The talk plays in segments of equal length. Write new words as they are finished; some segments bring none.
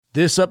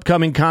This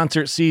upcoming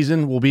concert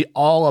season will be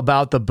all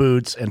about the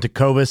boots, and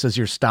Tecovas is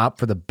your stop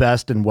for the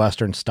best in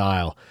Western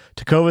style.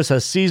 Tecovas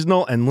has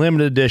seasonal and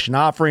limited edition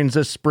offerings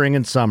this spring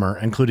and summer,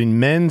 including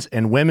men's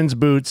and women's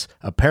boots,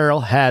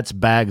 apparel, hats,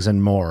 bags,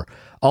 and more.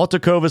 All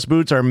Tecovas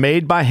boots are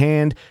made by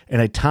hand in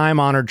a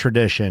time-honored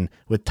tradition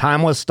with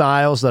timeless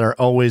styles that are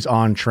always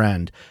on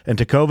trend. And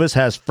Tecovas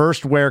has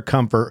first wear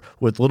comfort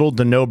with little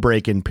to no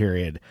break-in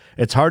period.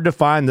 It's hard to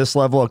find this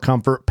level of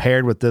comfort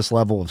paired with this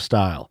level of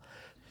style.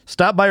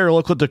 Stop by your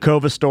local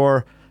Tecovas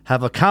store,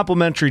 have a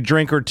complimentary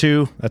drink or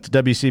two, that's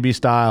WCB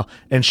style,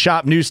 and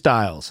shop new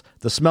styles.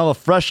 The smell of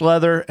fresh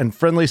leather and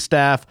friendly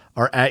staff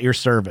are at your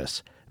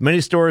service. Many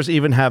stores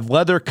even have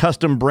leather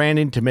custom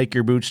branding to make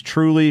your boots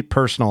truly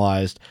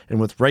personalized. And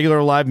with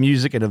regular live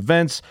music and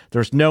events,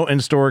 there's no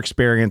in-store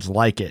experience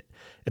like it.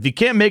 If you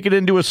can't make it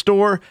into a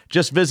store,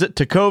 just visit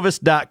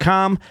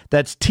tecovas.com.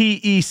 That's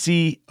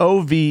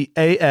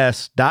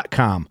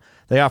TECOVAS.com.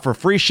 They offer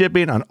free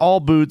shipping on all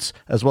boots,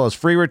 as well as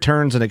free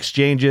returns and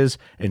exchanges,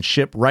 and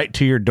ship right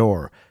to your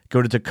door.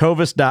 Go to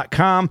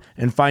tecovas.com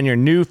and find your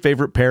new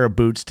favorite pair of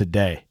boots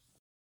today.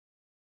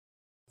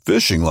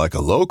 Fishing like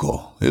a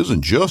local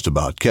isn't just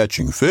about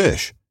catching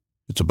fish.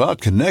 It's about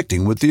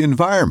connecting with the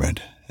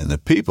environment and the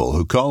people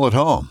who call it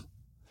home.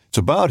 It's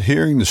about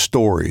hearing the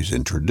stories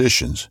and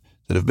traditions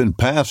that have been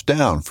passed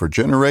down for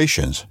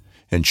generations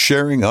and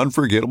sharing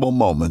unforgettable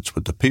moments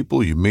with the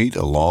people you meet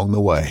along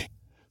the way.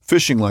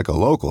 Fishing like a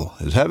local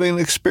is having an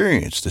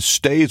experience that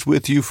stays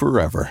with you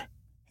forever.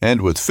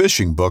 And with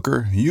Fishing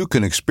Booker, you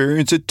can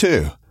experience it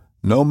too,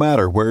 no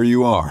matter where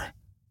you are.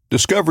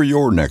 Discover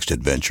your next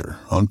adventure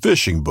on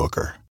Fishing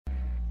Booker.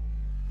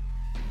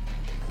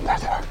 Right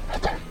there.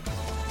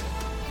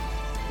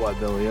 Why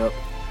belly up?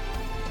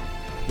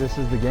 This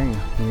is the game.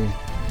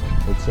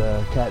 It's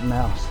cat and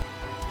mouse.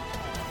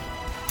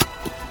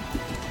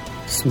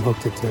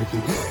 Smoked a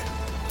turkey.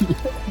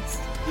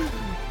 Yes.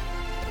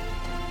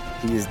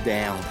 He is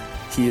down.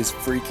 He is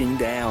freaking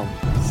down.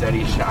 Said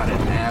he shot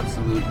an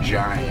absolute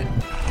giant.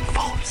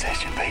 Full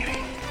obsession, baby.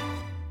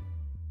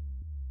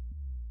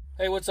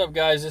 Hey, what's up,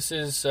 guys? This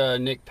is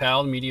Nick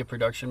Powell, Media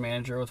Production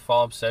Manager with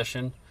Fall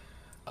Obsession.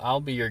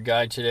 I'll be your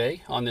guide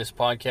today on this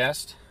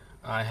podcast.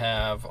 I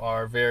have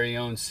our very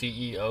own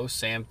CEO,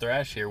 Sam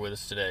Thrash, here with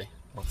us today.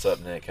 What's up,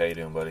 Nick? How you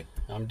doing, buddy?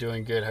 I'm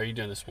doing good. How are you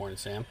doing this morning,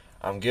 Sam?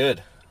 I'm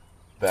good.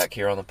 Back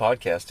here on the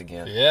podcast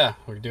again. Yeah,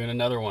 we're doing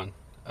another one.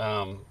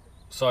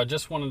 So I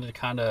just wanted to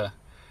kind of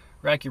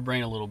rack your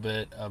brain a little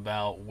bit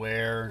about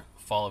where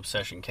Fall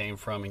Obsession came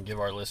from and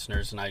give our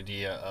listeners an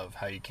idea of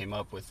how you came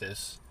up with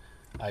this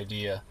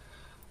idea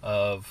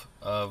of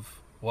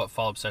what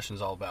Fall Obsession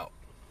is all about.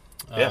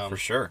 Yeah, for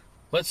sure.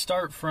 Let's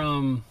start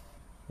from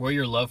where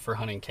your love for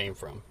hunting came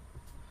from.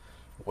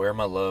 Where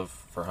my love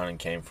for hunting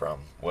came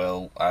from?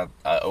 Well, I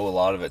owe a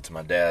lot of it to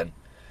my dad,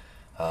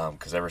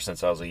 because ever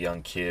since I was a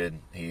young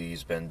kid,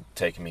 he's been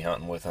taking me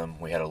hunting with him.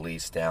 We had a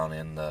lease down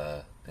in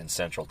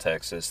Central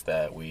Texas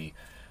that we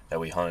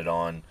hunted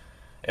on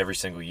every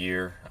single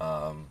year.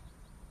 It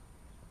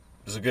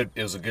was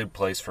a good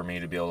place for me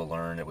to be able to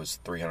learn. It was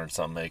 300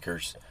 something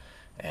acres,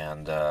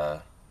 and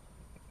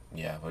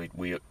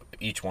we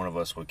each one of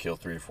us would kill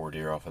 3 or 4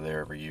 deer off of there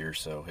every year.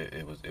 So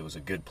it was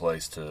a good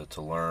place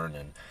to learn,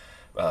 and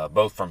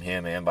both from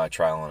him and by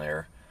trial and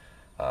error.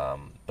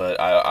 But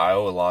I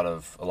owe a lot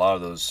of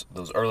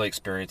those early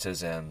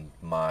experiences and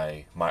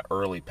my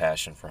early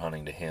passion for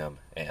hunting to him,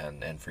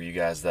 and for you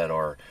guys that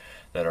are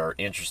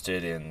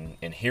interested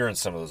in hearing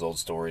some of those old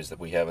stories, that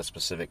we have a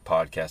specific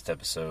podcast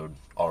episode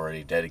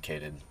already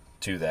dedicated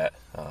to that,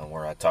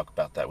 where I talk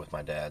about that with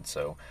my dad.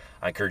 So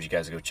I encourage you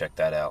guys to go check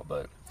that out.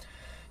 But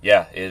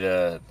yeah,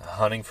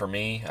 hunting for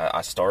me,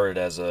 I started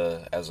as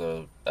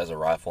a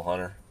rifle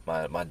hunter.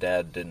 My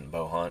dad didn't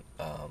bow hunt,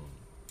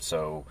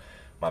 so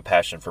my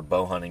passion for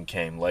bow hunting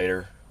came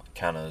later,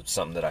 kind of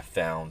something that I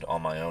found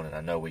on my own, and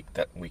I know we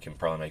can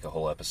probably make a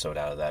whole episode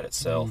out of that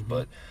itself. Mm-hmm.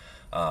 But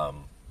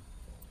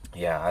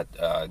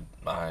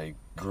I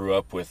grew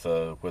up with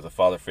a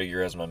father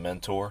figure as my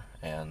mentor,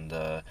 and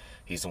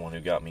he's the one who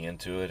got me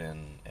into it,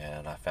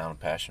 and I found a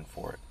passion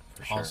for it,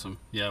 for sure. Awesome.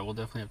 Yeah, we'll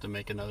definitely have to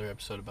make another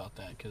episode about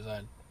that, because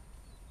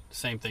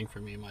same thing for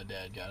me. My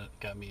dad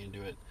got me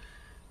into it,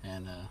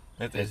 and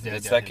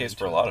it's that case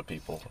for a lot of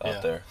people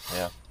out there.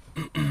 Yeah.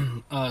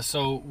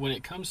 So when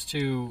it comes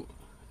to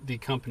the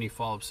company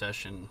Fall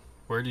Obsession,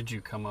 where did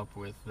you come up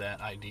with that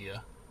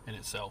idea in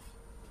itself?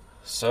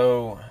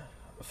 So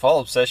Fall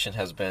Obsession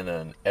has been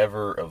an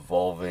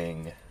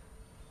ever-evolving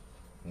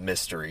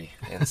mystery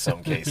in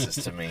some cases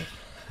to me.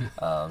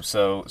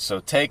 So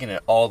taking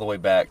it all the way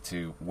back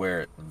to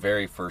where it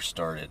very first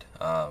started.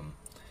 How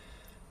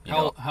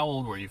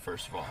old were you,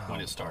 first of all,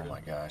 when it started? Oh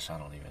my gosh, I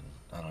don't even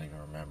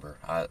remember.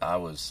 I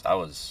was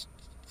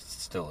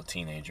still a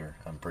teenager,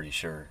 I'm pretty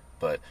sure.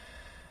 But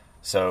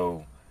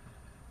so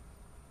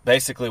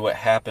basically what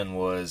happened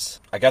was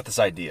I got this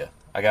idea.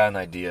 I got an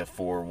idea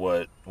for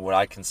what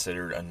I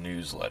considered a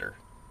newsletter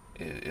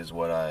is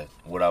what I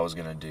was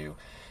going to do.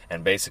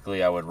 And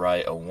basically I would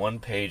write a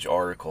 1-page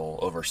article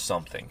over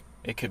something.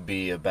 It could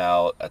be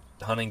about a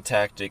hunting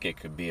tactic. It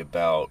could be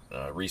about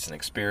recent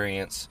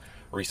experience,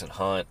 recent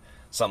hunt,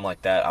 something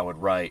like that. I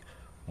would write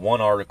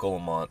one article a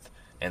month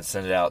and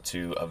send it out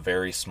to a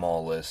very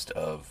small list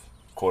of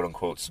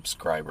quote-unquote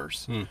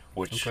subscribers,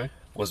 which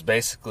was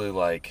basically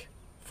like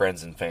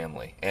friends and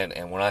family.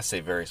 And when I say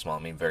very small,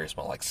 I mean very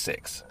small, like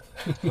 6.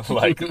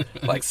 like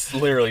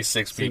literally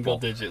 6 people. Single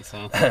digits,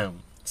 huh?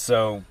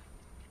 So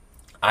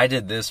I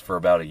did this for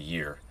about a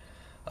year.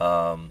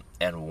 And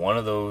one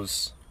of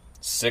those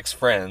 6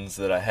 friends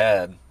that I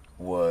had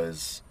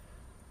was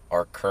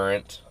our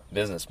current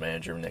business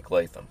manager, Nick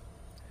Latham.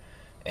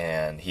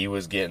 And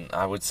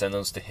I would send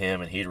those to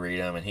him, and he'd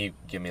read them, and he'd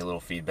give me a little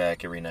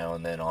feedback every now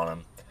and then on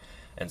them.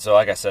 And so,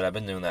 like I said, I've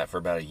been doing that for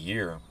about a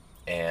year.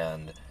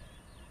 And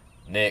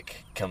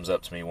Nick comes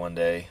up to me one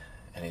day,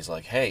 and he's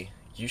like, "Hey,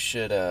 you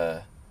should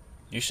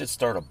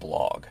start a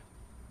blog." He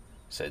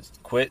said,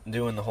 "Quit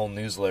doing the whole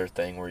newsletter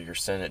thing where you're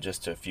sending it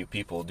just to a few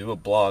people. Do a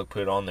blog,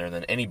 put it on there, and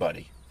then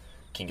anybody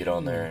can get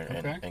on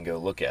there and go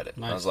look at it."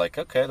 Nice. I was like,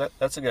 okay,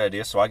 that's a good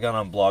idea. So I got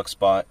on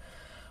Blogspot.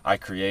 I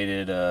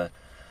created a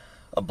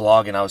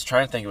blog, and I was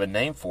trying to think of a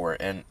name for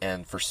it.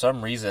 And for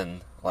some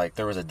reason, like,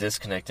 there was a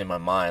disconnect in my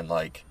mind.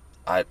 Like,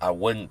 I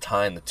wasn't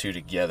tying the two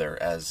together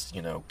as,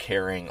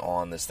 carrying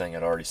on this thing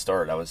I'd already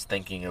started. I was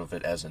thinking of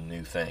it as a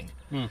new thing.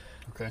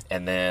 Okay.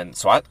 And then,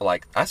 so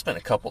I spent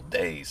a couple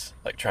days,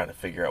 trying to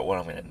figure out what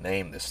I'm going to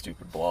name this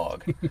stupid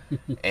blog.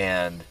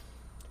 And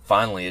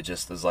finally, it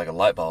just was like a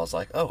light bulb. I was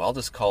like, oh, I'll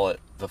just call it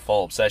The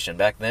Fall Obsession.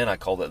 Back then, I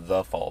called it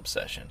The Fall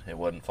Obsession. It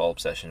wasn't Fall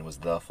Obsession, it was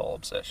The Fall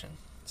Obsession.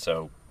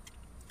 So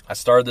I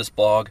started this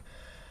blog,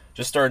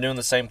 just started doing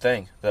the same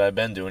thing that I've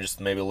been doing, just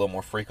maybe a little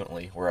more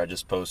frequently, where I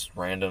just post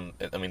random,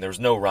 there was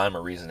no rhyme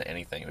or reason to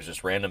anything. It was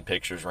just random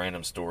pictures,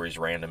 random stories,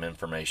 random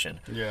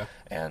information. Yeah.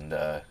 And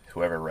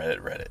whoever read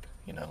it,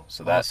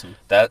 So Awesome.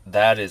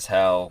 that is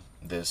how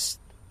this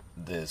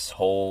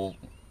whole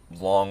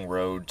long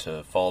road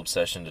to Fall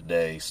Obsession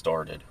today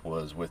started,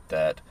 was with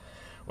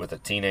a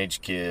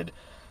teenage kid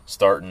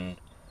starting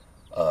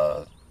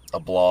a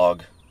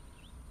blog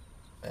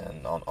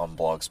and on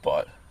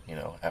Blogspot,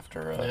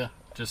 after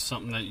just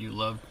something that you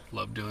love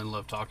doing,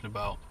 love talking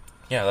about.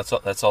 Yeah,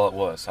 that's all it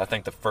was. I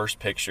think the first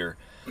picture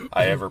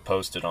I ever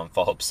posted on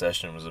Fall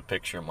Obsession was a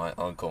picture of my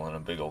uncle and a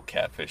big old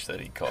catfish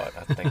that he caught.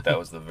 I think that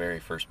was the very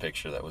first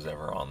picture that was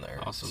ever on there.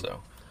 Awesome.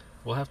 So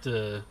We'll have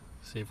to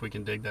see if we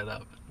can dig that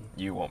up.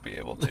 you won't be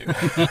able to.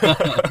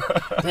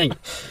 Dang.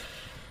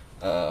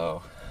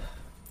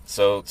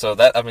 So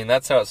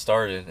that's how it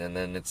started, and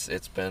then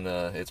it's been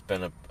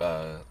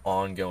a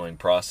ongoing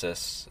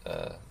process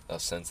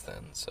since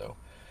then. So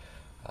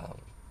I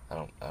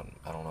don't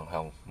know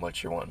how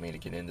much you're wanting me to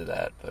get into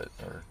that,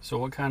 So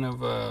what kind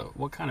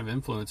of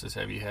influences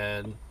have you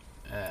had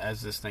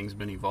as this thing's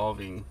been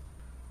evolving?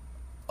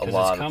 a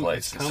lot of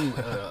places. It's come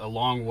a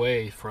long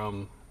way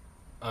from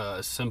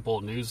a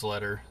simple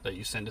newsletter that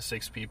you send to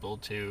 6 people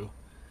to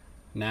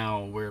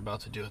now we're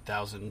about to do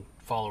 1,000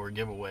 follower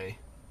giveaway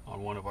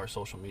on one of our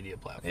social media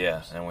platforms.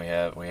 Yeah, and we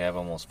have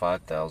almost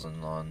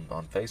 5,000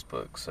 on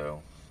Facebook.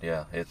 So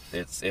yeah,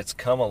 it's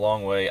come a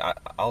long way.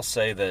 I'll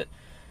say that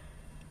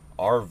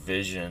our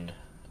vision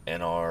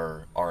and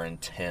our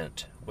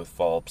intent with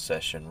Fall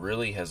Obsession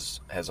really has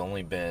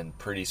only been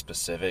pretty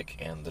specific,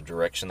 and the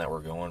direction that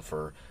we're going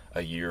for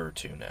a year or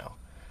two now.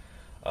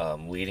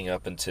 Leading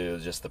up into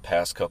just the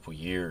past couple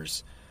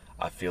years,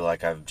 I feel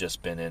like I've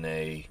just been in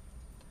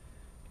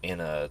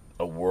a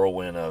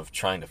whirlwind of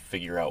trying to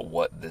figure out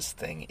what this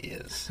thing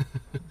is.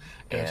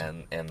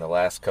 Gotcha. And the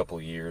last couple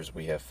of years,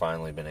 we have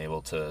finally been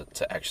able to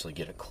actually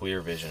get a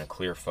clear vision, a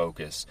clear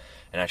focus,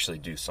 and actually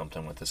do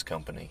something with this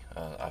company.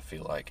 I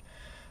feel like,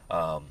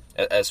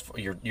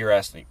 you're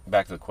asking,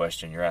 back to the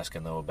question, you're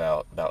asking though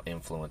about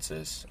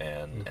influences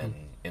and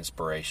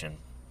inspiration.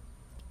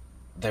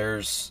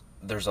 There's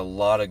a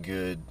lot of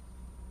good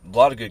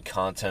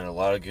content, a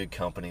lot of good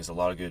companies, a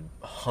lot of good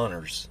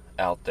hunters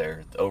out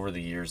there over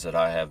the years that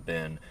I have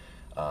been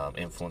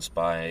influenced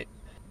by.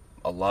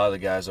 A lot of the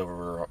guys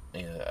over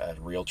at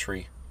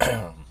Realtree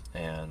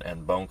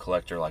and Bone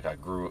Collector, like I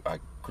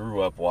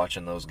grew up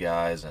watching those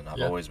guys, and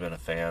I've always been a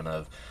fan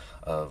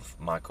of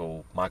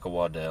Michael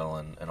Waddell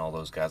and all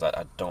those guys.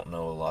 I don't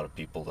know a lot of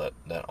people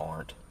that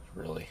aren't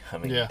really. I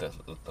mean,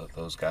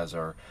 those guys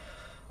are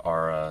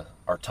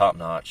top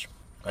notch.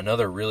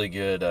 Another really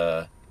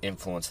good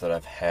influence that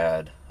I've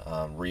had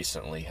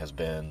recently has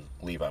been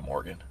Levi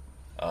Morgan.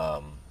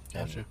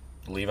 Gotcha.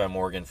 Levi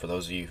Morgan, for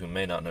those of you who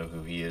may not know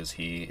who he's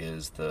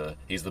the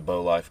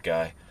Bow Life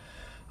guy.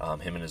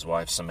 Him and his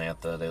wife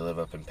Samantha, they live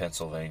up in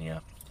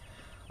Pennsylvania.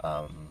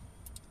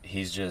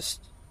 He's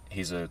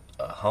a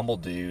humble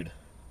dude,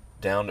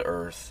 down to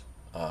earth,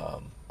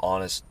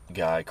 honest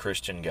guy,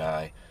 Christian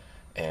guy,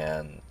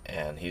 and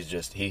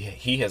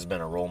he has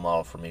been a role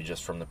model for me,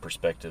 just from the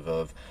perspective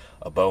of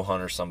a bow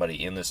hunter,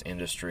 somebody in this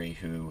industry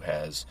who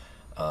has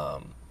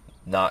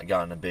not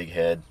gotten a big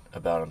head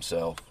about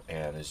himself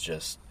and is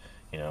just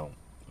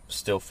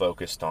still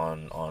focused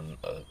on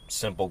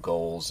simple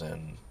goals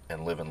and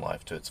living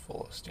life to its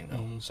fullest.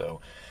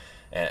 So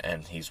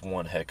and he's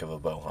one heck of a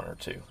bow hunter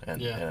too,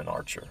 and an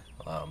archer.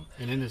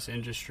 And in this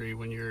industry,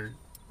 when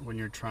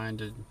you're trying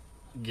to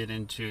get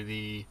into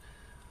the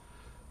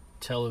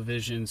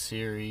television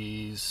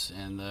series,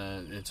 and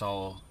it's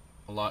all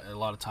a lot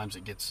of times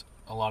it gets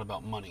a lot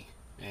about money.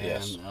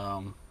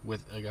 And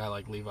with a guy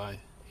like Levi,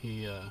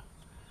 he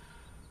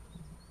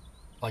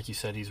like you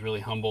said, he's really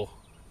humble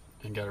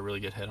and got a really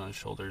good head on his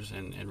shoulders,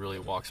 and really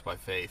walks by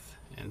faith.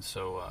 And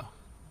so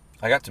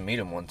I got to meet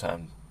him one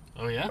time.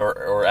 Oh yeah?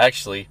 Or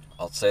actually,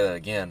 I'll say that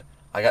again,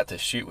 I got to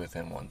shoot with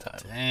him one time.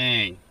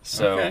 Dang.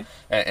 So okay.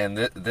 and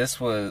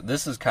this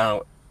is kind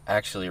of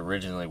actually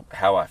originally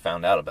how I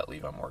found out about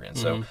Levi Morgan.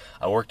 So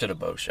I worked at a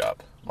bow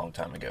shop a long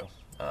time ago,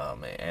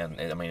 and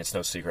I mean, it's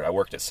no secret, I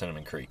worked at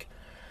Cinnamon Creek,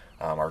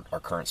 our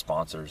current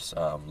sponsors,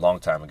 long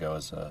time ago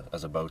as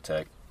a bow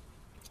tech.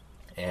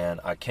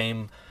 And I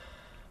came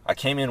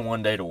in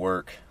one day to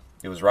work.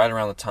 It was right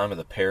around the time of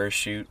the Paris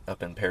shoot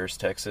up in Paris,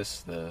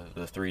 Texas, the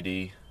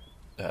 3D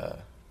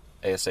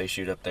ASA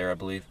shoot up there, I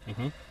believe.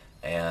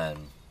 And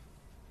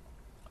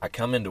I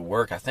come into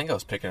work. I think I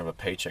was picking up a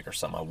paycheck or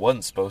something. I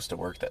wasn't supposed to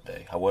work that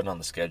day. I wasn't on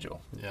the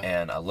schedule. Yeah.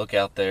 And I look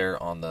out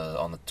there on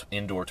the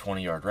indoor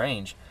 20-yard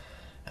range,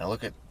 and I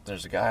look at,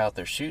 there's a guy out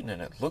there shooting,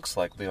 and it looks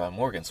like Levi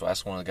Morgan. So I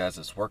asked one of the guys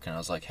that's working. I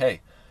was like,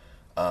 "Hey,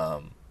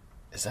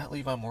 is that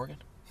Levi Morgan?"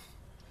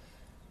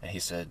 And he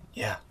said,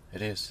 "Yeah,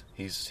 it is.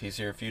 He's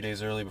here a few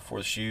days early before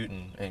the shoot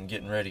and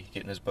getting ready,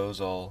 getting his bows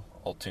all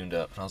tuned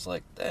up." And I was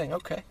like, "Dang,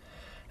 okay."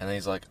 And then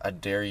he's like, "I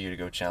dare you to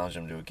go challenge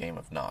him to a game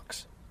of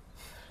Knox."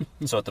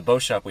 So at the bow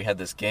shop, we had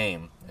this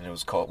game, and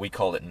we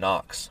called it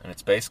Knox. And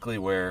it's basically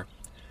where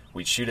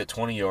we'd shoot at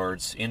 20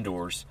 yards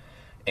indoors,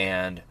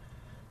 and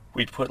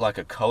we'd put like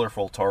a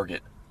colorful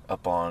target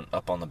up on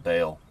the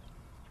bale.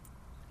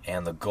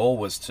 And the goal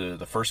was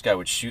the first guy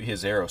would shoot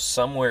his arrow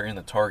somewhere in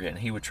the target, and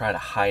he would try to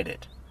hide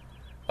it.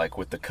 Like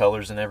with the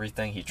colors and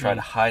everything, he tried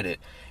to hide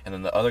it, and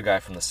then the other guy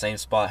from the same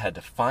spot had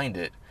to find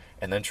it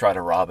and then try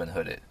to Robin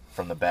Hood it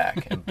from the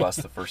back and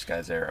bust the first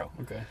guy's arrow.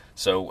 Okay.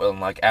 So,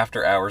 like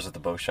after hours at the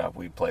bow shop,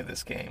 we play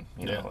this game,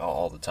 you know,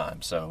 all the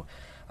time. So,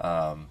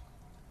 I'm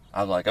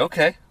like,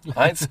 okay,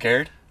 I ain't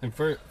scared. And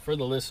for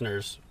the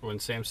listeners, when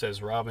Sam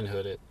says Robin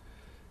Hood it,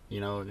 you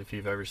know, if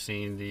you've ever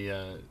seen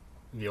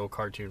the old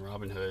cartoon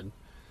Robin Hood,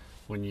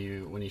 when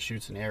he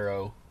shoots an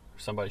arrow,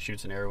 somebody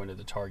shoots an arrow into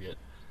the target,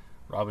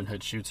 Robin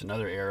Hood shoots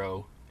another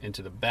arrow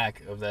into the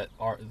back of the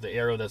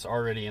arrow that's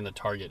already in the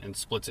target and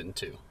splits it in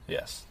two.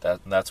 Yes,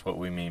 that's what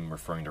we mean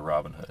referring to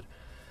Robin Hood.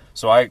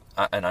 So I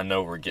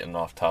know we're getting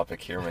off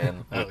topic here,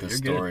 man, with this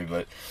story,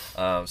 good.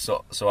 But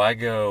so I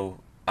go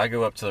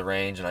up to the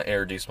range and I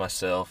introduce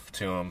myself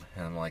to him,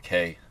 and I'm like,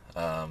 "Hey,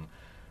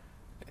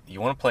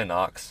 you want to play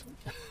Knox?"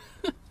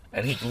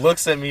 And he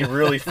looks at me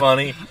really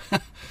funny,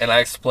 and I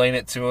explain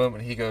it to him,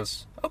 and he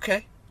goes,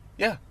 "Okay,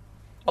 yeah,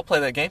 I'll play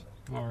that game."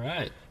 All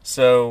right.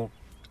 So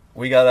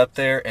we got up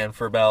there, and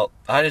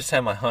I just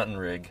had my hunting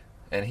rig,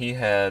 and he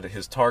had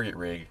his target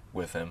rig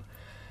with him.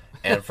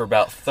 And for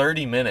about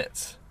 30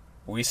 minutes,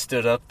 we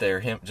stood up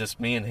there, just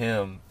me and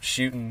him,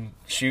 shooting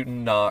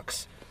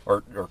Knox,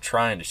 or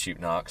trying to shoot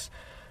Knox.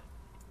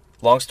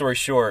 Long story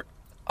short,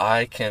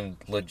 I can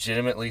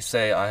legitimately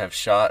say I have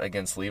shot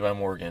against Levi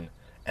Morgan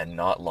and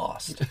not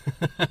lost.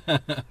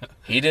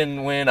 He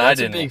didn't win, I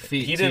didn't win.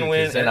 He didn't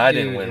win, and I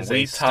didn't win.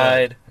 We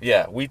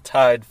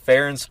tied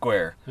fair and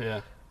square.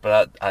 Yeah.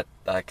 But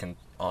I can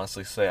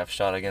honestly say I've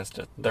shot against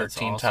a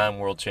 13-time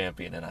world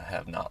champion, and I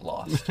have not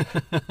lost.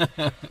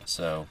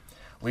 So,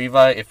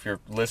 Levi, if you're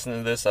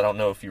listening to this, I don't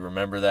know if you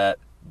remember that,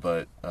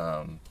 but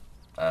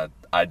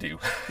I do.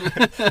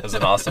 It was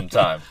an awesome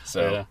time.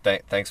 So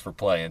thanks for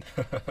playing.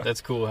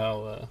 That's cool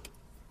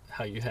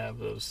how you have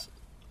those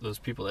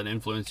people that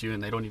influence you,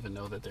 and they don't even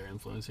know that they're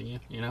influencing you,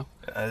 you know?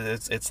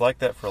 It's like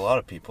that for a lot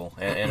of people,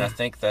 and I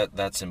think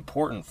that's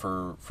important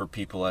for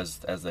people as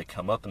they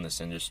come up in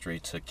this industry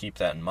to keep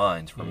that in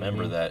mind, to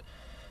remember that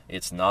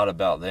it's not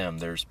about them.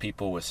 There's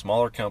people with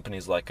smaller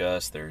companies like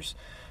us, there's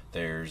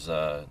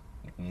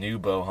new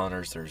bow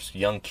hunters, there's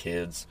young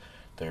kids,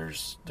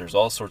 there's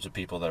all sorts of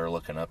people that are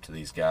looking up to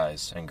these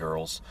guys and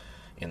girls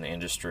in the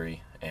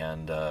industry,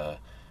 and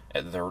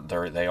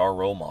they are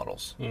role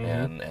models,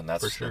 and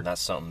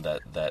that's something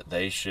that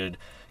they should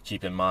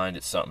keep in mind.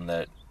 It's something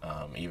that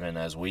even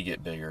as we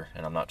get bigger,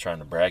 and I'm not trying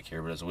to brag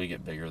here, but as we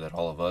get bigger, that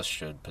all of us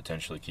should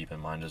potentially keep in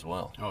mind as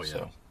well. Oh yeah,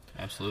 so,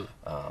 absolutely.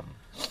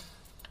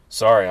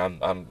 Sorry,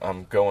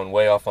 I'm going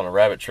way off on a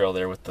rabbit trail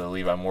there with the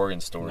Levi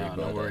Morgan story.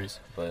 No worries.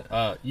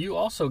 But you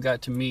also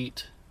got to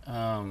meet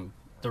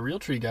the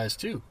Realtree guys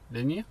too,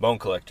 didn't you? Bone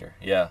Collector,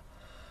 yeah.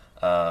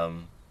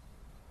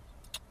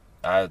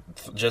 I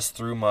just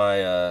through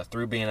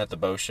being at the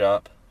bow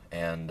shop,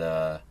 and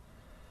I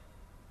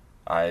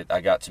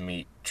got to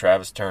meet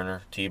Travis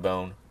Turner,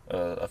 T-Bone,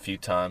 a few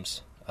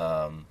times.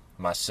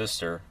 My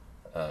sister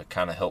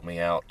kind of helped me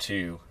out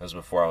too. It was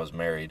before I was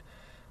married.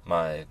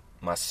 My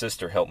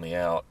sister helped me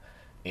out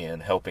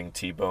in helping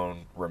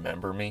T-Bone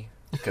remember me,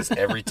 because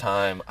every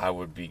time I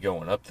would be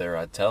going up there,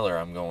 I'd tell her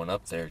I'm going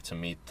up there to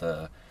meet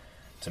the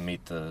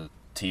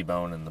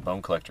T-Bone and the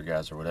Bone Collector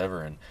guys or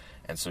whatever,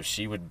 And so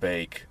she would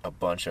bake a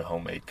bunch of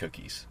homemade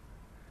cookies.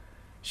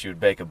 She would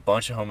bake a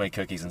bunch of homemade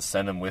cookies and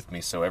send them with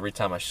me. So every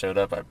time I showed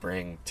up, I'd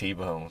bring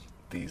T-Bone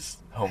these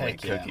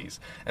homemade cookies.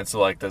 And so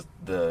like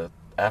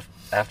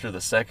after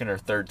the second or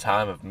third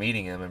time of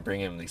meeting him and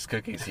bringing him these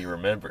cookies, he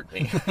remembered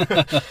me.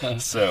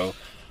 So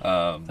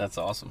that's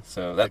awesome.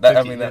 So you're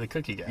the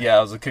cookie guy. Yeah,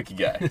 I was a cookie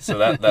guy. So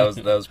that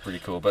was pretty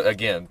cool. But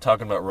again,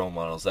 talking about role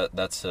models,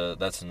 that's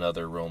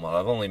another role model.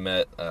 I've only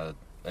met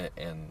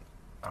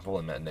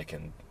Nick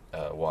and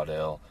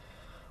Waddell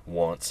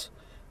once.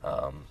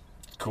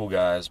 Cool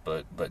guys,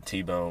 but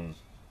T-Bone's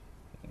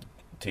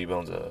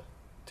a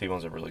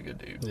really good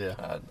dude.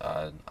 Yeah.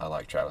 I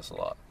like Travis a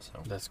lot.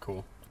 So that's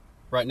cool.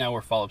 Right now,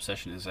 where Fall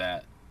Obsession is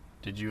at,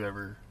 did you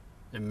ever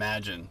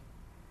imagine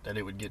that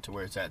it would get to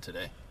where it's at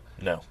today?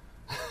 No.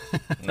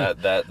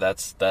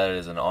 that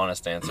is an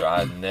honest answer.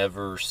 I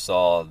never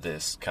saw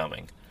this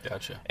coming.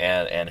 Gotcha.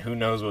 And who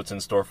knows what's in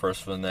store for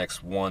us for the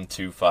next 1,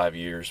 2, 5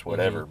 years,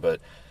 whatever. Mm-hmm.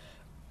 But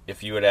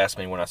if you had asked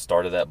me when I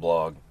started that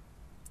blog,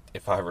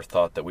 if I ever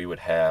thought that we would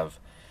have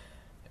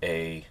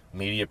a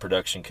media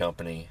production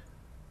company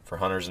for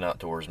hunters and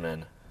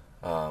outdoorsmen,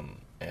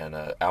 and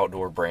an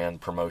outdoor brand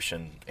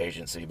promotion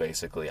agency,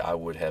 basically, I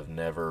would have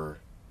never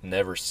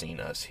seen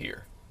us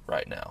here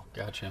right now.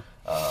 Gotcha.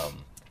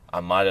 I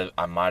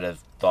might have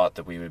thought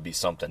that we would be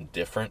something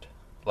different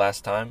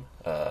last time.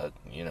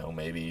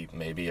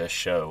 Maybe a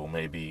show,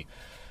 maybe,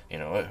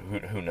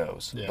 who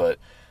knows. Yeah. But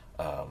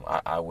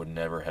I would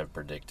never have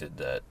predicted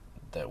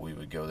that we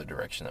would go the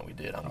direction that we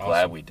did. I'm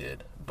glad we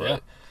did.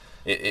 But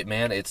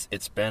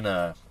it's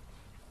been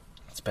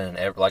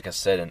like I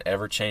said, an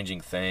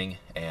ever-changing thing,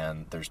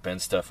 and there's been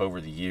stuff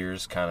over the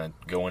years kind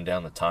of going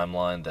down the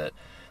timeline that,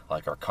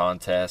 like our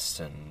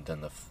contests and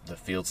then the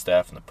field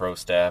staff and the pro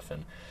staff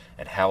and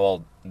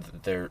how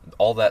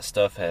all that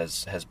stuff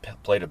has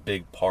played a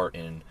big part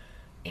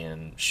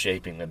in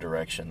shaping the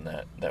direction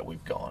that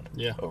we've gone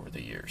over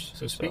the years.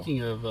 So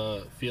speaking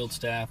of field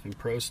staff and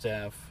pro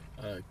staff,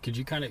 could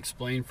you kind of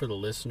explain for the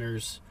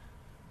listeners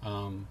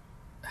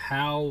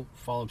how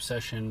Fall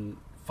Obsession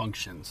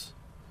functions?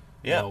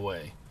 Yeah. In a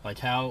way, like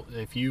how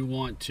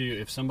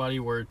if somebody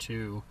were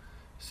to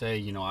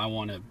say, I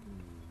want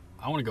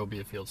to go be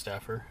a field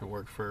staffer and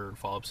work for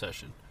Fall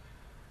Obsession,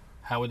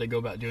 how would they go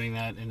about doing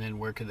that, and then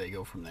where could they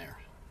go from there?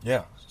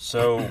 Yeah.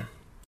 So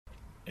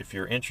if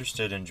you're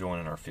interested in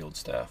joining our field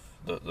staff,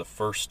 the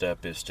first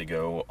step is to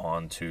go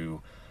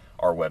onto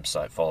our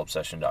website,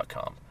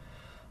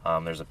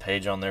 fallobsession.com. There's a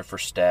page on there for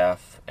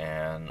staff,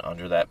 and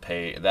under that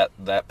page,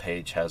 that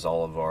page has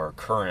all of our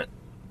current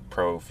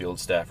pro field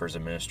staffers,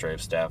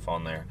 administrative staff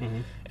on there.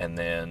 Mm-hmm. And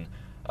then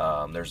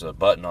there's a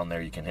button on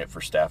there you can hit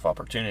for staff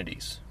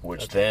opportunities,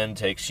 which then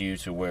takes you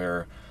to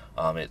where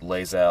it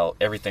lays out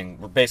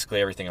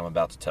basically everything I'm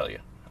about to tell you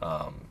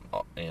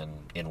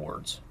in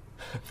words.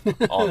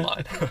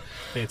 Online.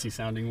 Fancy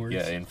sounding words.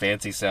 Yeah, in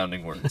fancy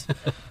sounding words.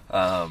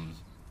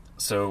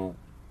 So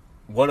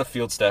what a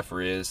field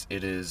staffer is,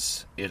 it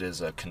is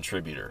a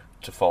contributor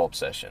to Fall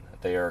Obsession.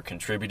 They are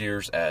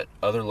contributors at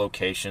other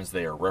locations.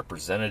 They are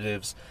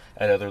representatives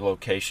at other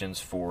locations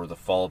for the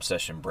Fall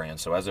Obsession brand.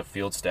 So as a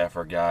field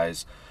staffer,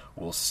 guys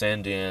will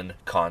send in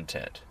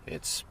content.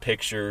 It's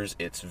pictures,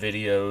 it's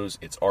videos,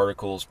 it's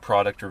articles,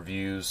 product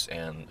reviews,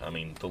 and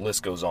the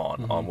list goes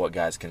on what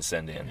guys can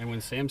send in. And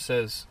when Sam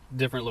says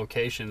different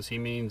locations, he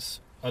means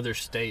other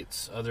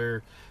states,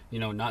 other,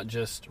 not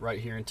just right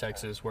here in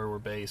Texas where we're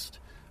based,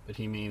 but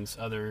he means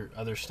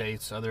other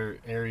states, other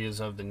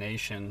areas of the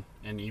nation,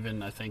 and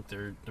even I think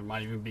there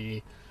might even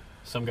be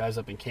some guys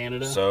up in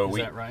Canada. So is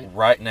that right?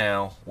 Right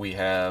now we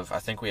have, I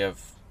can't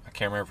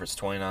remember if it's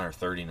 29 or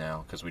 30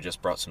 now because we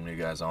just brought some new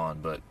guys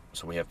on, but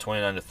so we have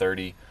 29 to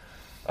 30,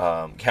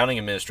 counting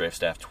administrative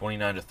staff,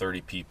 29 to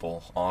 30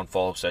 people on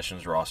Fall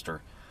Obsession's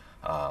roster.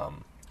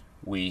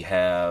 We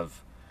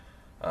have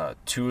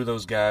 2 of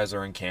those guys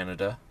are in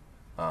Canada.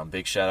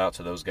 Big shout out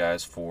to those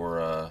guys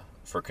for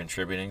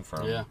contributing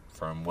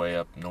from way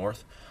up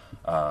north.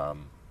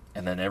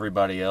 And then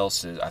everybody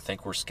else I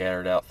think we're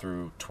scattered out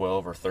through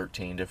 12 or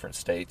 13 different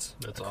states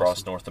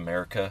across North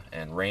America,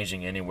 and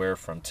ranging anywhere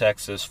from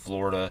Texas,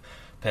 Florida,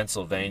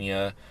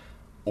 Pennsylvania,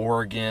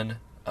 Oregon,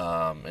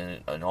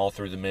 and all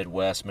through the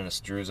Midwest.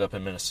 Drew's up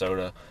in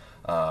Minnesota.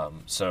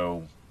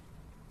 So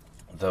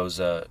those,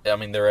 they're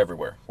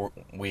everywhere.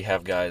 We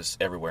have guys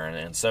everywhere, and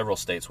in several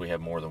states we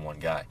have more than one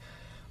guy.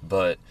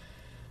 But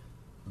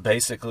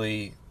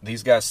basically,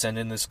 these guys send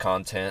in this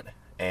content,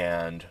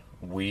 and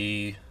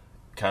we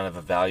kind of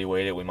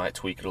evaluate it. We might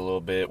tweak it a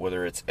little bit,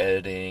 whether it's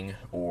editing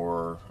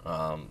or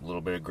a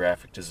little bit of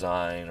graphic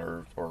design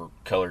or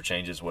color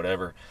changes,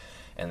 whatever,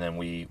 and then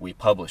we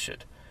publish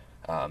it.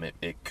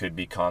 It could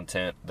be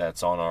content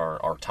that's on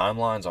our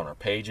timelines, on our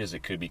pages.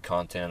 It could be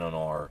content on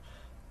our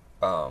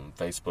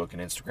Facebook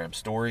and Instagram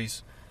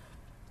stories.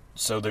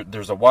 So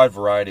there's a wide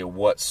variety of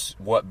what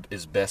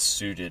is best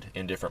suited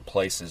in different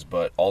places,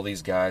 but all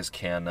these guys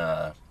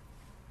can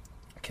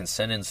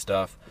send in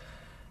stuff.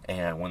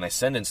 And when they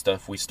send in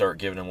stuff, we start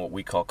giving them what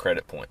we call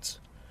credit points.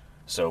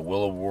 So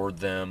we'll award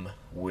them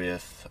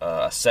with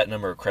a set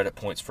number of credit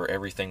points for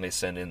everything they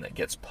send in that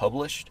gets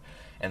published.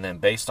 And then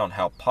based on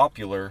how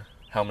popular,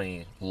 how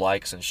many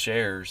likes and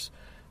shares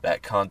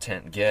that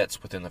content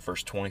gets within the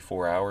first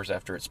 24 hours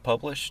after it's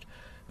published,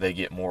 they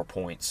get more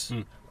points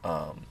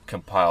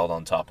compiled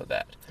on top of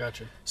that.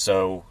 Gotcha.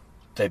 So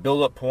they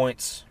build up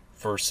points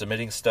for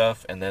submitting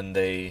stuff, and then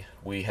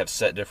we have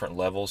set different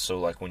levels. So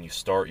like when you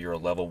start, you're a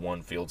level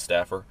 1 field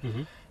staffer,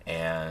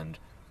 and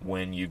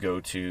when you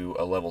go to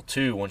a level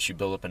 2, once you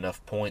build up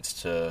enough points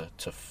to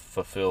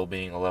fulfill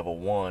being a level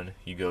 1,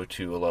 you go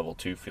to a level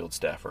 2 field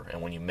staffer.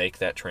 And when you make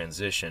that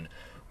transition,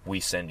 we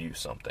send you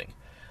something.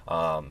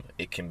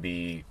 It can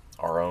be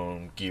our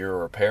own gear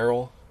or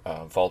apparel,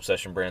 Fall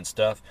Obsession brand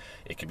stuff.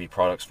 It could be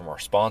products from our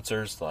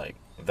sponsors like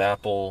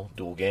Vapple,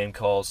 Dual Game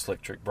Calls,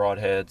 Slick Trick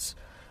Broadheads,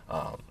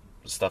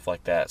 stuff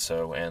like that.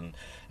 So and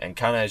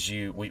kind of as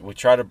we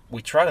try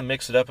to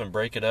mix it up and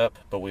break it up,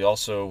 but we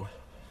also,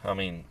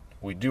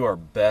 we do our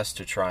best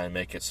to try and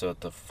make it so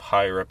that the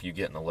higher up you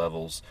get in the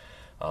levels,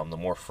 the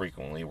more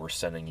frequently we're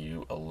sending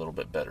you a little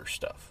bit better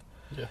stuff.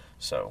 Yeah.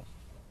 So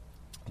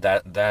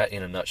that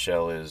in a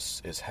nutshell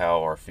is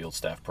how our field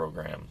staff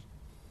program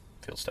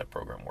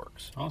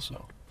works. Awesome.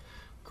 So.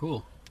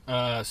 Cool.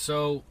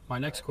 So my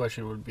next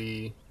question would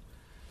be,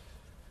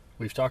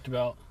 we've talked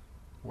about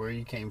where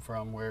you came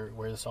from, where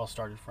this all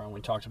started from.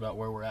 We talked about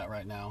where we're at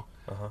right now.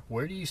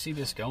 Where do you see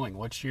this going?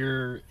 What's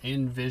your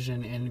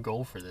end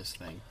goal for this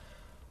thing?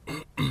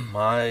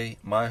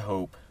 My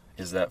hope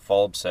is that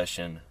Fall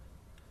Obsession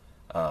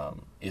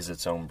is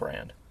its own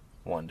brand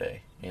one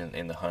day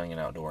in the hunting and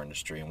outdoor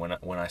industry. And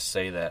when I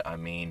say that, I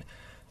mean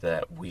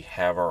that we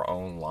have our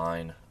own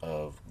line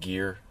of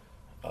gear,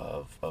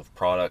 of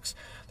products.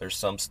 There's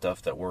some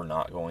stuff that we're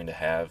not going to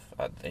have,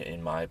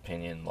 in my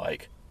opinion,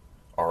 like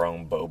our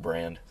own bow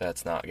brand.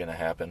 That's not going to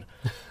happen.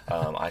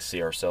 I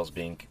see ourselves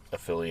being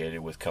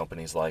affiliated with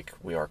companies like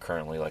we are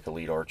currently, like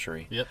Elite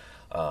Archery. Yep.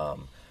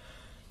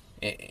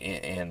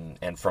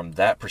 And from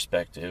that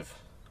perspective,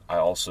 I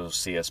also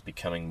see us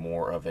becoming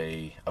more of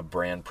a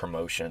brand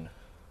promotion.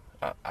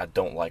 I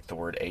don't like the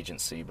word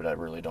agency, but I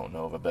really don't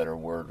know of a better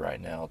word right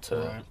now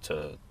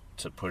to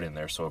put in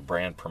there. So a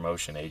brand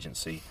promotion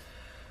agency,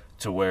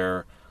 to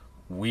where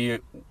we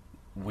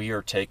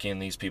are taking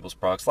these people's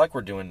products like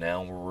we're doing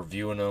now. We're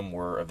reviewing them,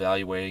 we're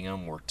evaluating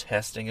them, we're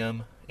testing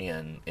them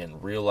in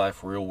real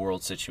life, real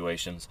world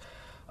situations.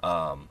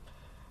 But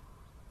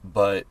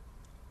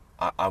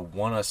I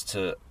want us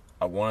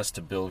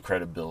to build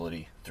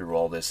credibility through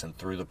all this and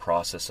through the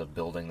process of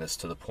building this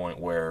to the point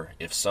where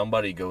if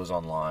somebody goes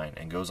online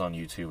and goes on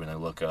YouTube and they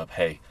look up,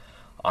 hey,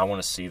 I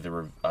want to see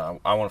I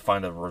want to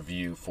find a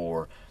review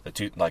for the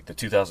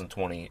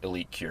 2020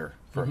 Elite Cure,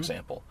 for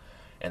example,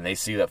 and they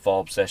see that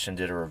Fall Obsession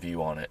did a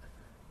review on it,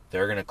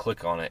 they're going to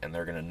click on it and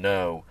they're going to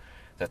know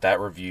that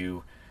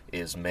review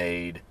is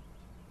made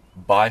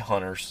by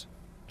hunters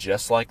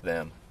just like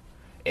them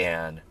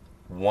and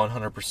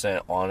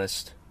 100%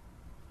 honest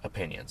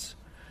opinions.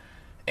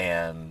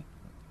 And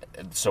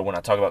so when I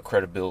talk about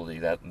credibility,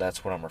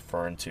 that's what I'm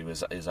referring to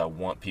is I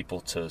want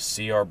people to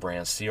see our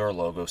brand, see our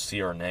logo,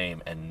 see our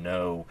name, and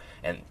know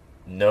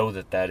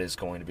that is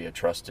going to be a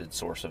trusted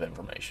source of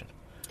information.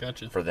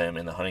 Gotcha. For them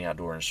in the hunting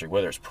outdoor industry,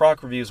 whether it's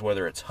product reviews,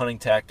 whether it's hunting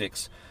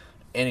tactics,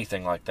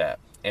 anything like that.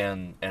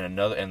 And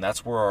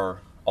that's where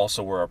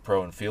our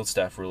pro and field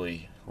staff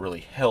really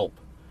help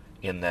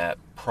in that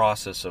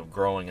process of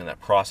growing, in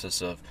that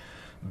process of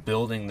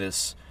building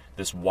this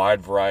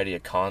wide variety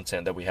of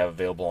content that we have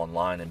available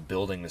online and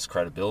building this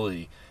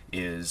credibility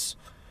is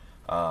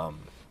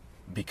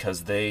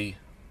because they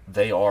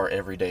are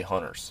everyday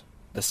hunters.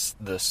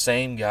 The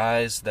same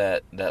guys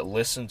that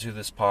listen to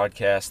this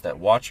podcast, that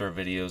watch our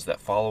videos, that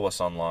follow us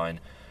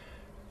online,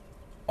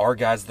 our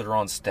guys that are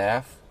on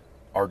staff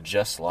are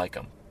just like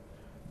them.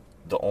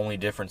 The only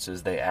difference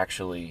is they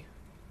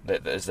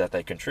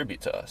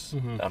contribute to us.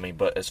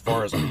 But as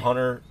far as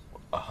a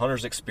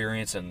hunter's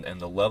experience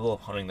and the level of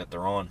hunting that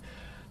they're on,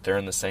 they're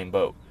in the same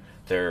boat.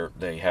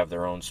 They have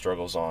their own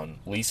struggles on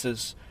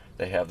leases.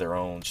 They have their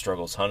own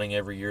struggles hunting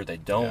every year.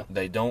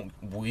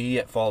 We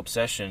at Fall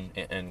Obsession,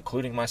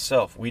 including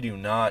myself, we do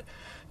not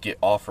get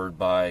offered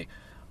by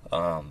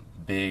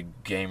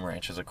big game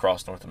ranches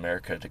across North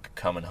America to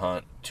come and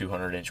hunt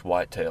 200-inch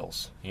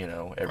whitetails,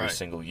 every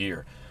single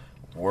year.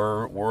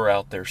 We're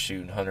out there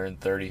shooting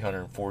 130,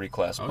 140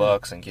 class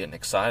bucks and getting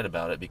excited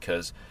about it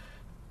because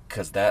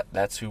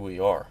that's who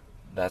we are.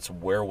 That's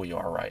where we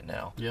are right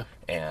now. Yeah.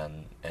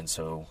 And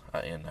so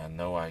I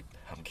know I'm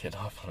getting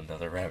off on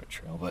another rabbit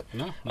trail, but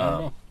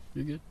no,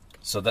 you're good.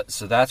 So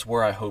that's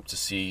where I hope to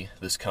see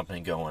this company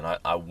going.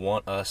 I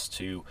want us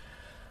to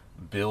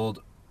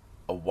build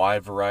a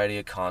wide variety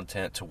of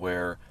content to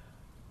where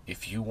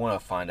if you want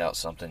to find out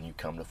something, you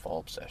come to Fall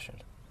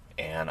Obsession.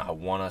 And I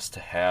want us to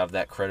have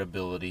that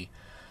credibility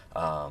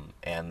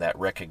and that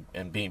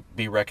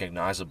be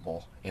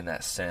recognizable in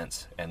that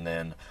sense, and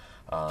then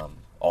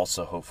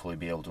also hopefully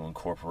be able to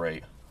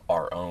incorporate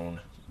our own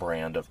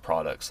brand of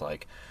products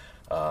like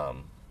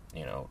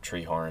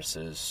tree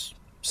harnesses,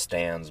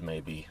 stands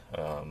maybe,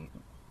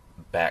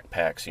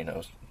 backpacks, you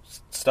know,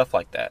 stuff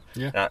like that.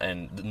 Yeah.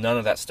 And none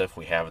of that stuff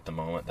we have at the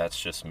moment. That's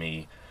just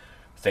me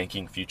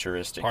thinking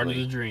futuristically. Part of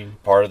the dream.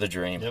 Part of the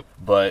dream. Yep.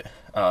 But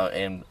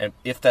and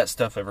if that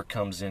stuff ever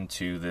comes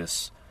into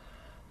this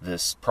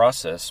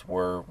process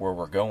where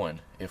we're going,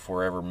 if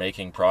we're ever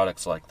making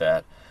products like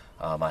that,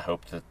 I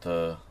hope that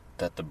the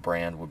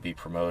brand would be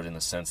promoted in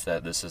the sense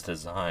that this is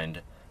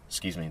designed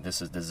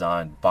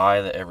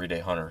by the everyday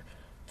hunter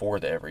for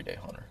the everyday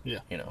hunter. Yeah.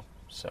 You know.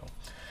 So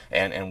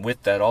and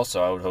with that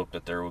also, I would hope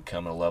that there would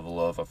come a level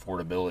of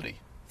affordability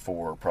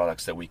for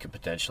products that we could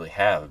potentially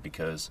have,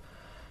 because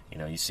you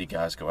know, you see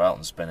guys go out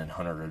and spending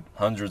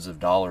hundreds of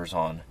dollars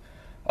on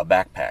a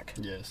backpack.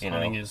 Yes,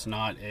 hunting is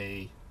not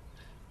a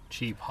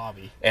cheap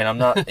hobby. And I'm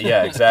not,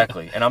 yeah,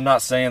 exactly. And I'm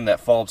not saying that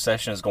Fall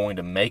Obsession is going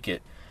to make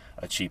it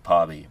a cheap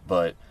hobby,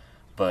 but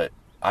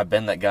I've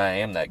been that guy, I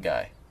am that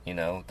guy, you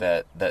know,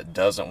 that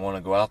doesn't want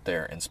to go out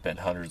there and spend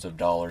hundreds of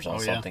dollars on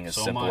something as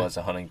simple as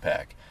a hunting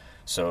pack.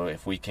 So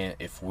if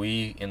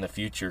we in the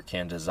future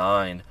can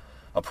design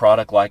a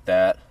product like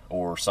that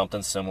or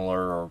something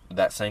similar or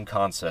that same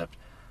concept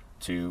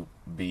to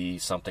be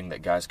something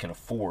that guys can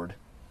afford,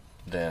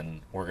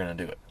 then we're going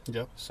to do it.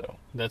 Yep. So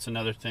that's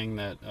another thing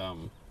that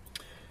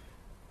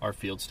our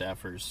field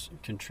staffers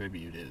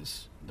contribute,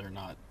 is they're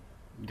not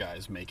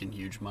guys making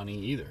huge money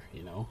either,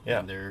 you know. Yeah.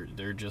 And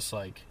they're just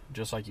like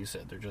you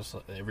said, they're just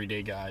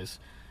everyday guys,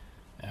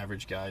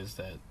 average guys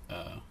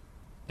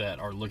that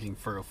are looking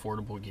for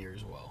affordable gear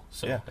as well.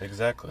 So yeah,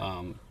 exactly.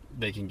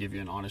 They can give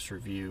you an honest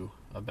review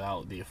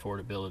about the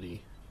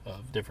affordability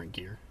of different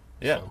gear.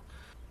 Yeah. So,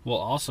 well,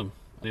 awesome.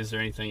 Is there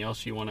anything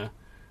else you want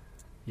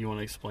to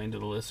explain to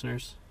the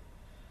listeners?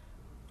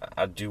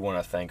 I do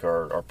want to thank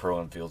our pro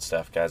and field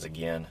staff guys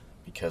again,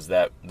 because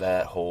that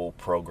whole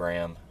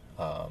program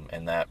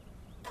and that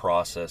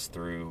process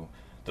through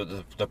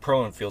the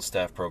pro and field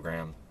staff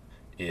program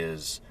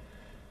has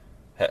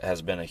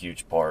been a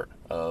huge part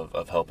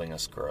of helping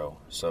us grow.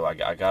 So I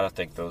got to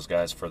thank those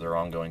guys for their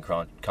ongoing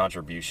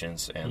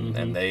contributions, and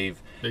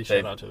Big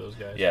shout out to those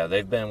guys. Yeah,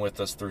 they've been with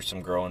us through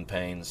some growing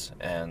pains,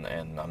 and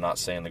I'm not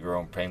saying the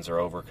growing pains are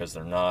over, because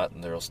they're not,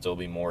 and there'll still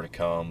be more to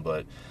come,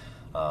 but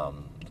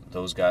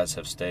those guys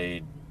have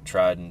stayed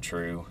tried and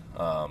true.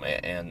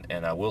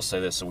 And I will say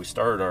this, so we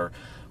started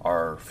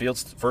our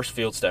first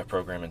field staff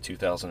program in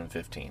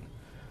 2015.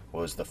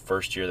 Was the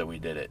first year that we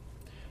did it.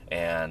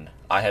 And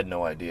I had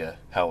no idea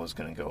how it was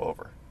going to go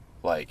over.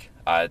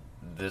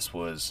 This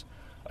was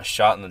a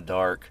shot in the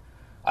dark.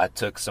 I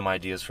took some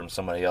ideas from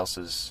somebody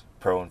else's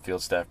pro and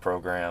field staff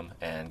program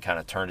and kind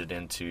of turned it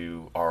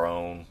into our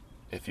own,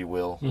 if you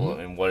will,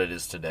 and what it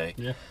is today.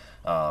 Yeah.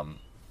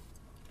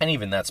 And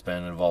even that's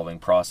been an evolving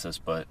process,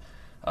 but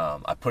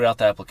I put out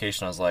the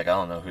application. I was like, I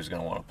don't know who's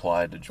going to want to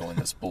apply to join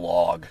this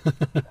blog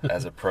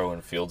as a pro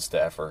and field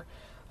staffer.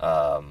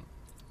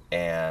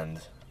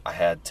 And I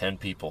had 10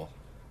 people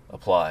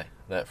apply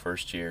that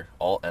first year,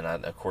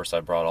 of course I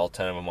brought all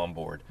 10 of them on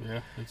board. Yeah,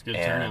 that's a good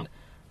turnout.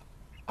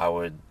 I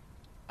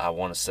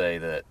want to say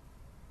that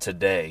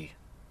today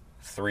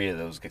 3 of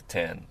those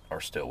 10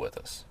 are still with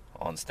us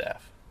on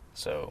staff.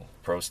 So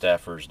pro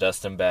staffers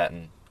Dustin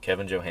Batten,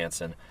 Kevin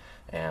Johansson,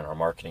 and our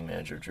marketing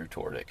manager Drew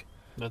Tordick.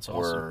 That's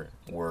awesome.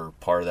 Were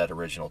part of that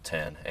original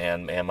 10,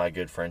 and my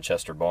good friend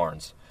Chester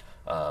Barnes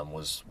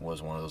was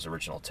one of those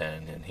original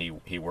 10, and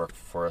he worked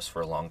for us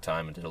for a long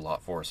time and did a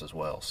lot for us as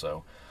well.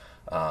 So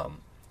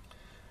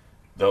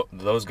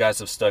those guys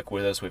have stuck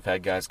with us. We've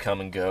had guys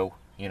come and go,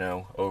 you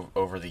know,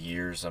 over the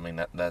years. I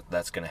mean,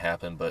 that's going to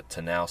happen, but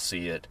to now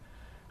see it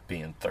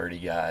being 30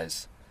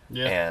 guys,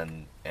 yeah,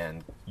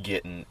 and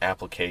getting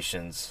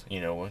applications,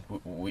 you know,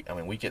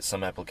 we get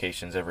some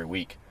applications every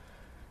week,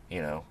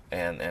 you know,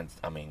 and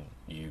I mean,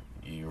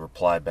 you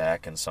reply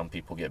back, and some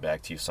people get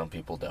back to you, some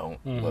people don't.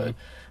 But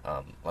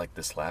like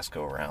this last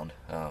go around,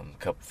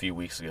 few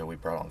weeks ago, we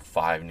brought on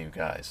 5 new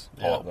guys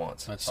all at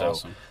once. That's so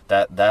awesome.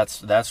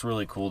 That's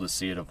really cool to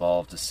see it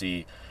evolve, to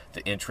see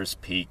the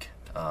interest peak,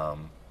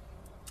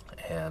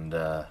 and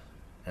to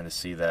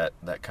see that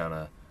kind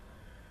of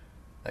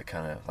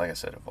like I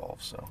said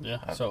evolve. So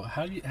yeah. So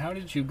how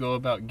did you go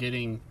about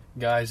getting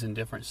guys in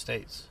different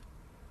states?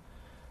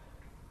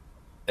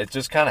 It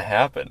just kind of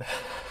happened.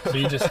 So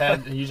you just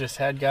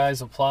had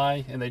guys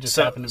apply, and they just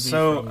happened to be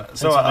from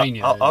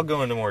Pennsylvania. I'll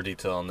go into more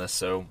detail on this.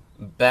 So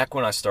back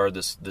when I started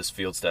this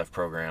field staff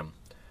program,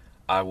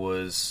 I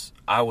was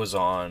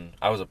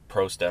a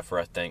pro staffer,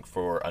 I think,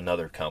 for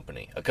another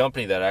company, a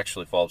company that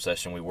actually Fall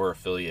Obsession we were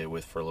affiliated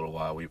with for a little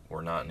while. We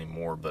were not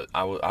anymore, but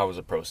I was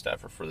a pro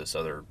staffer for this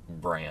other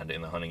brand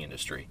in the hunting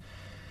industry.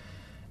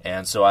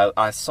 And so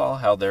I saw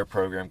how their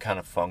program kind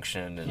of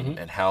functioned,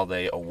 and how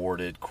they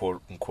awarded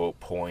quote-unquote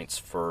points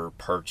for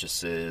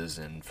purchases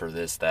and for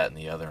this, that, and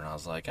the other. And I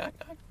was like, I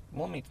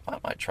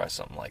might try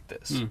something like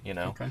this, you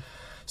know? Okay.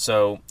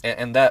 So,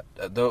 and that,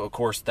 though, of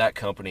course, that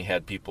company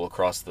had people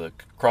across the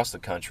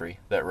country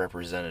that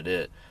represented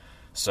it.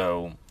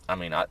 So, I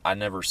mean, I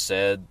never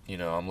said, you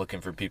know, I'm looking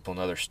for people in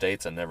other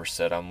states. I never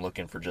said I'm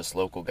looking for just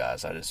local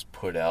guys. I just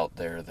put out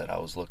there that I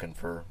was looking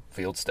for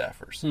field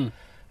staffers.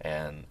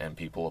 And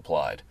people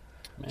applied.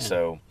 Man.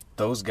 So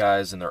those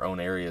guys in their own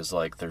areas,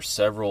 like there's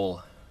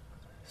several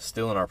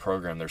still in our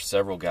program. There's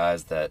several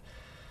guys that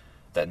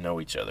know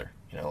each other.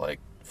 You know, like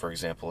for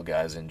example,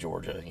 guys in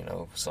Georgia. You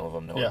know, some of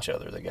them know each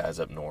other. The guys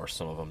up north,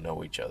 some of them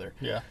know each other.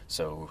 Yeah.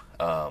 So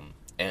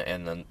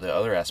and then the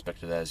other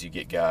aspect of that is you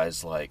get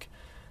guys like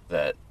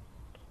that.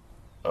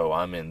 Oh,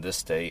 I'm in this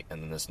state,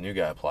 and then this new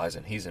guy applies,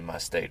 and he's in my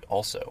state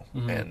also.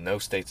 Mm-hmm. And no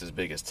state's as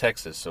big as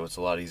Texas, so it's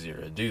a lot easier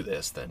to do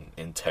this than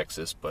in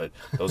Texas. But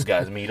those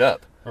guys meet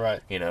up. Right.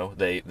 You know,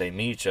 they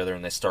meet each other,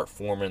 and they start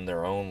forming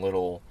their own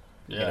little,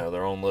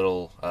 their own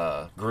little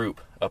group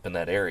up in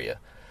that area.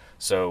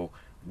 So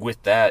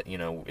with that, you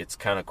know, it's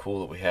kind of cool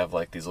that we have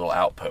like these little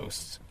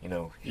outposts, you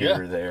know,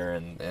 here, there,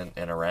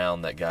 and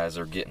around that guys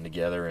are getting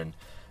together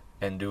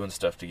and doing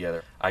stuff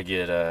together. I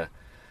get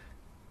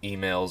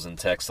emails and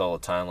texts all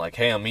the time like,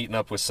 hey, I'm meeting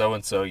up with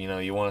so-and-so, you know,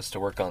 you want us to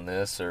work on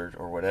this or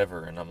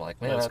whatever. And I'm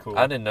like, man, That's cool.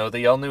 I didn't know that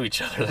y'all knew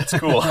each other. That's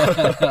cool.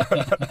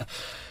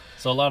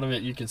 So a lot of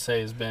it you could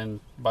say has been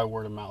by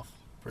word of mouth.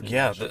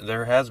 Yeah,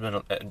 there has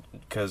been,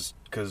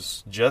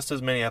 because just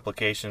as many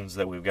applications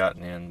that we've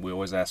gotten in, we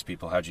always ask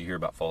people, how'd you hear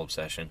about Fall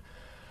Obsession?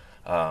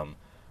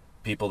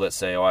 People that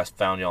say, oh, I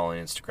found y'all on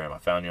Instagram, I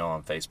found y'all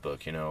on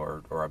Facebook, you know,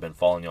 or I've been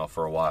following y'all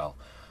for a while.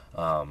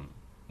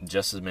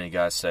 Just as many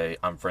guys say,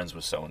 I'm friends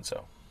with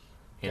so-and-so.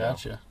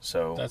 Gotcha. Know?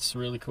 So that's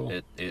really cool.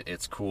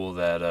 It's cool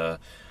that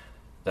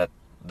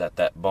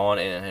that bond,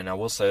 and I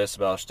will say this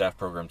about our staff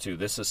program too.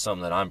 This is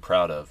something that I'm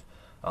proud of,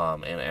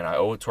 and I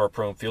owe it to our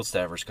pro and field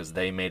staffers because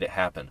they made it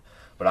happen.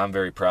 But I'm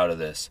very proud of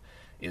this.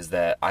 Is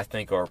that I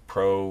think our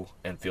pro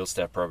and field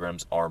staff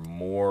programs are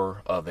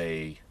more of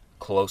a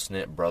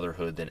close-knit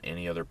brotherhood than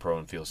any other pro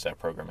and field staff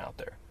program out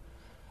there.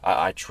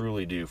 I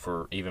truly do,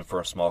 even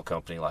for a small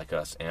company like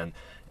us, and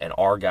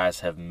our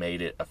guys have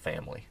made it a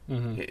family.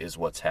 Is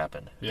what's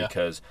happened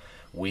because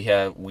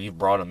we've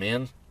brought them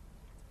in.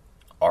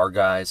 Our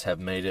guys have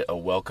made it a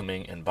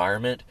welcoming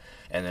environment,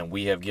 and then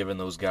we have given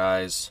those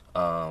guys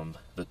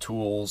the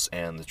tools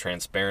and the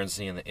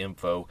transparency and the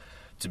info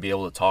to be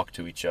able to talk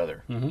to each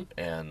other.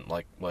 And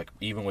like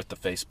even with the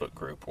Facebook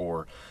group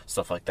or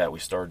stuff like that, we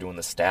started doing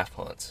the staff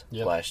hunts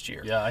last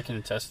year. Yeah, I can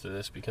attest to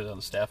this because on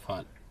the staff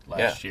hunt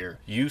last year.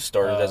 You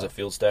started as a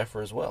field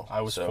staffer as well.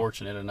 I was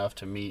fortunate enough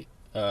to meet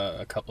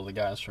a couple of the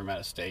guys from out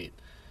of state,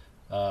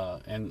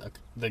 and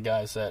the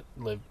guys that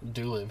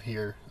do live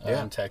here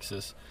in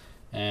Texas,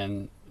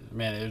 and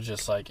man, it was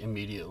just like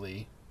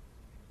immediately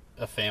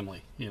a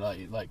family. You know,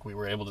 like we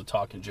were able to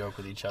talk and joke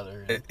with each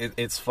other.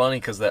 It's funny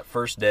because that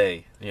first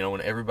day, you know,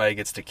 when everybody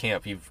gets to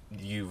camp,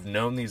 you've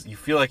known these, you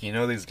feel like you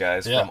know these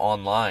guys from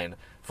online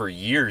for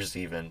years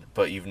even,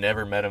 but you've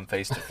never met them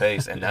face to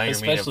face, and now you're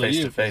meeting them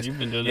face to face. You've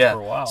been doing this for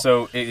a while.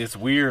 So it's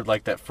weird.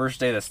 Like that first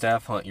day of the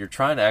staff hunt, you're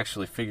trying to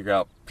actually figure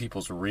out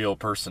people's real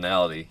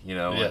personality, you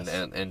know,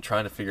 and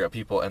trying to figure out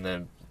people, and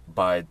then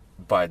by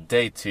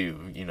day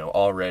 2, you know,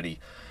 already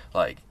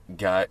like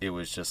it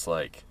was just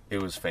like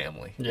it was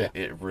family. Yeah,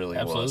 it really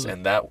absolutely was,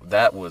 and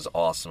that was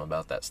awesome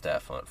about that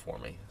staff hunt for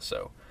me.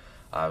 So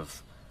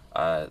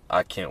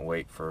I can't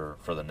wait for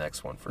the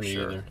next one for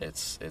sure. Either.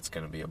 It's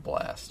going to be a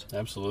blast.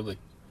 Absolutely.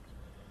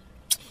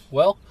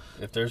 Well,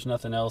 if there's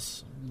nothing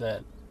else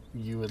that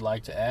you would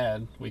like to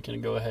add, we can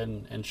go ahead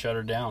and shut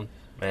her down.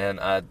 Man,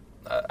 I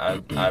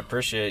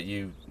appreciate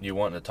you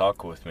wanting to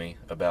talk with me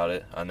about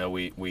it. I know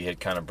we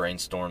had kind of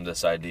brainstormed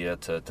this idea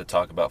to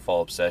talk about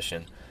Fall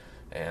Obsession,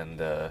 and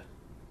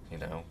you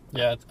know.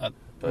 Yeah,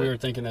 we were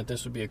thinking that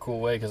this would be a cool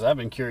way because I've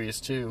been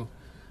curious too.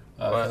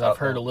 Because I've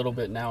heard a little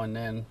bit now and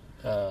then,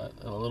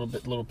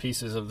 little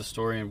pieces of the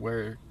story and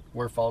where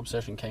Fall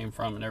Obsession came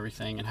from and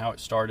everything, and how it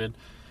started,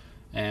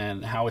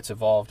 and how it's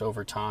evolved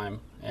over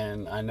time.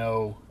 And I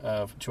know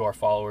to our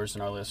followers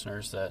and our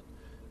listeners that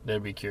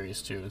they'd be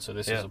curious too. And so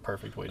this is a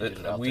perfect way to get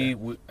it out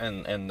there.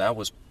 And that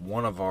was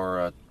one of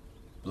our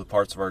the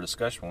parts of our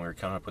discussion when we were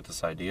coming up with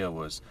this idea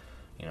was,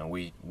 you know,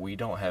 we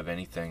don't have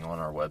anything on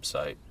our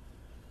website,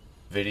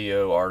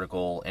 video,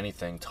 article,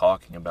 anything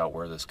talking about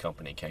where this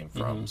company came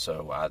from.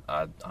 So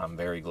I'm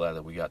very glad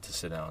that we got to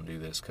sit down and do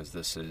this, because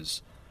this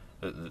is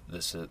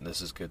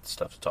good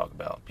stuff to talk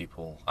about.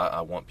 People,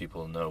 I want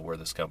people to know where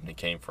this company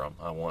came from.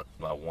 I want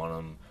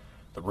them.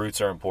 The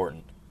roots are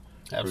important.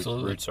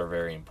 Absolutely, roots are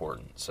very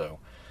important. So,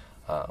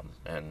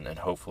 and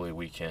hopefully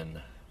we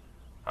can.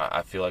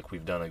 I feel like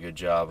we've done a good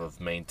job of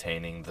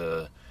maintaining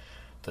the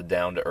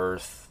down to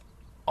earth,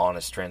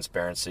 honest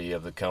transparency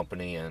of the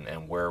company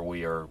and where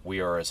we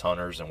are as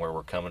hunters and where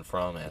we're coming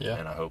from,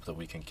 and I hope that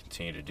we can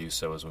continue to do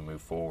so as we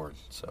move forward.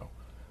 So,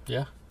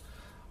 yeah,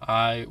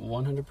 I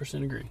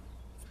 100% agree.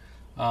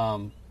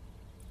 Why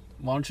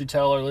don't you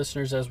tell our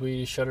listeners as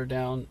we shut her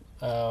down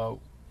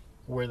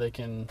where they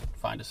can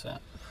find us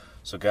at?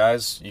 So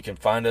guys, you can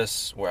find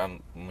us we're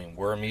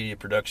a media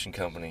production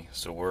company,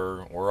 so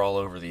we're all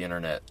over the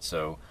internet.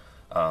 So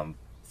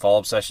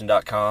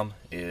fallobsession.com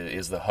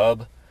is the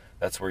hub.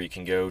 That's where you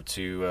can go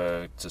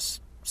to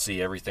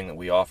see everything that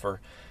we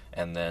offer.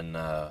 And then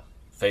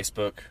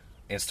Facebook,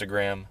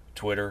 Instagram,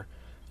 Twitter,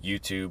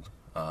 YouTube,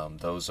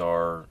 those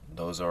are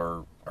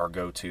our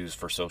go-tos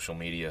for social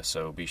media.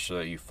 So be sure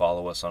that you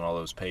follow us on all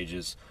those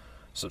pages.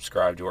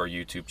 Subscribe to our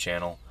YouTube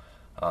channel.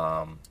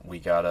 We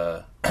got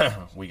a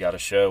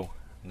show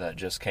that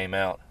just came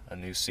out. A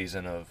new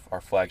season of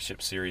our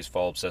flagship series,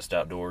 Fall Obsessed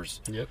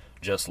Outdoors,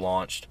 just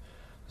launched.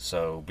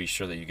 So be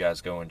sure that you guys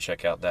go and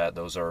check out that.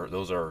 Those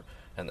are,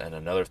 and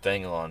another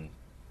thing on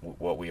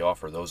what we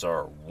offer, those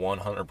are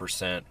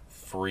 100%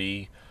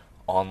 free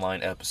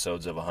online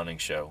episodes of a hunting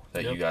show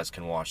that you guys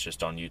can watch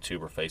just on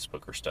YouTube or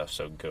Facebook or stuff.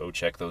 So go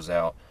check those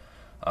out.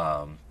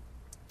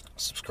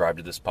 Subscribe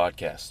to this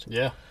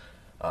podcast.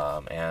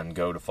 And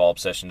go to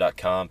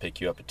fallobsession.com,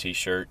 pick you up a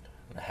t-shirt,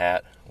 a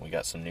hat. We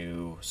got some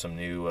new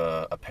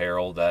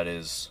apparel that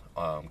is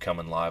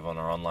coming live on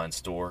our online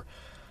store.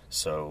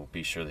 So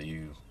be sure that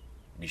you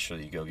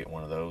go get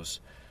one of those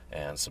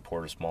and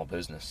support a small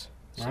business.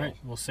 All right.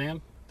 Well,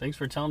 Sam, thanks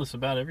for telling us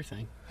about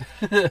everything.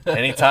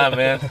 Anytime,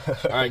 man.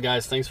 All right,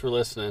 guys. Thanks for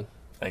listening.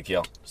 Thank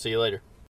y'all. See you later.